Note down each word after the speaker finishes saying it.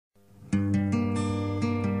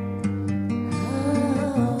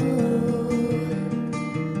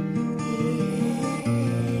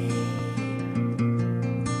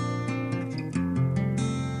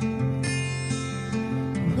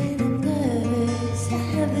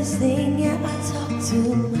this thing, yeah, I talk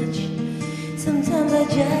too much. Sometimes I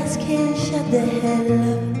just can't shut the hell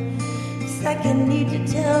up. It's like I need to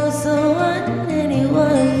tell someone,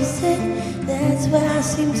 anyone who said. That's where I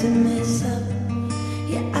seem to mess up.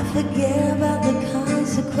 Yeah, I forget about the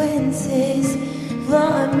consequences. For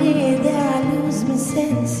a minute there I lose my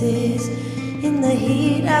senses. In the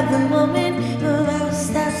heat of the moment, my mouth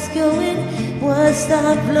starts going, words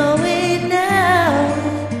start flowing now.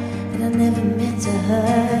 But I never meant to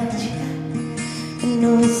hurt you. I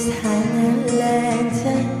know it's time to learn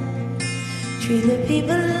to treat the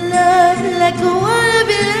people I love like I wanna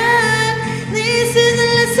be loved. This is a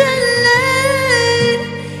lesson learned.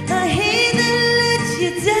 I hate to let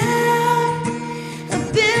you down. I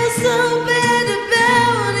feel so bad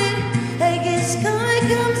about it. I guess karma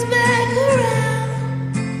comes back around.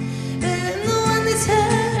 But I'm the one that's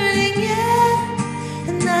hurting, yeah.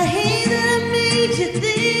 And I hate that I made you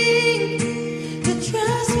think. But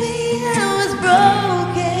trust me, I was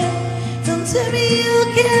broken. Don't tell me you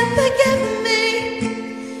can't forgive me.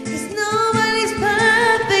 'Cause nobody's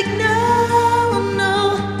perfect, no, no.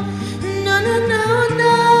 No, no, no,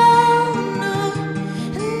 no, no.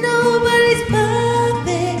 Nobody's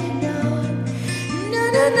perfect, no. No,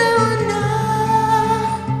 no, no, no.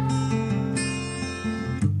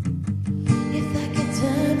 If I could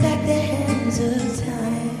turn back the hands of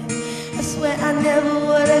time, I swear I never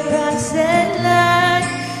would have crossed that line.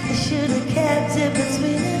 I should have kept it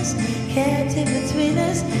between us, kept it between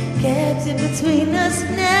us, kept it between us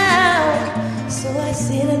now. So I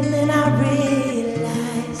sit and then I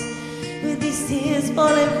realize, with these tears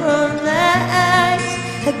falling from my eyes,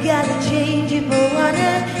 I gotta change if I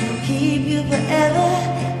wanna keep you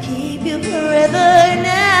forever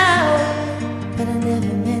now. But I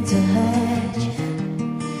never meant to hurt you.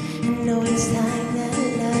 I know it's time that I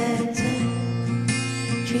learn to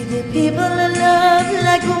treat the people I love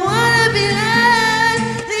like I wanna be loved.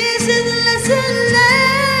 This is a lesson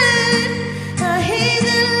learned.